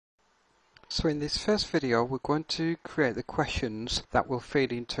So in this first video we're going to create the questions that will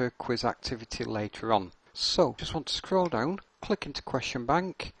feed into a quiz activity later on. So just want to scroll down, click into question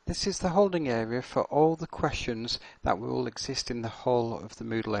bank. This is the holding area for all the questions that will exist in the whole of the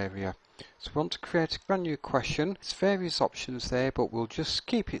Moodle area. So we want to create a brand new question. There's various options there, but we'll just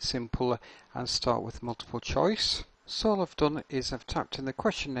keep it simple and start with multiple choice. So all I've done is I've typed in the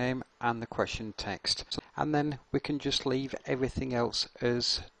question name and the question text, and then we can just leave everything else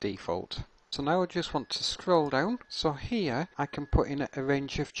as default. So now I just want to scroll down. So here I can put in a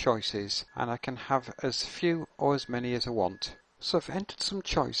range of choices and I can have as few or as many as I want. So I've entered some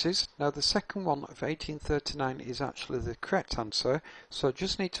choices. Now the second one of 1839 is actually the correct answer, so I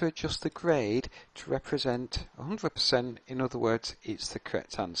just need to adjust the grade to represent 100%. In other words, it's the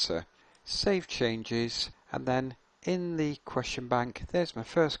correct answer. Save changes, and then in the question bank there's my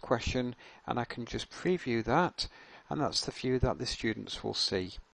first question, and I can just preview that, and that's the view that the students will see.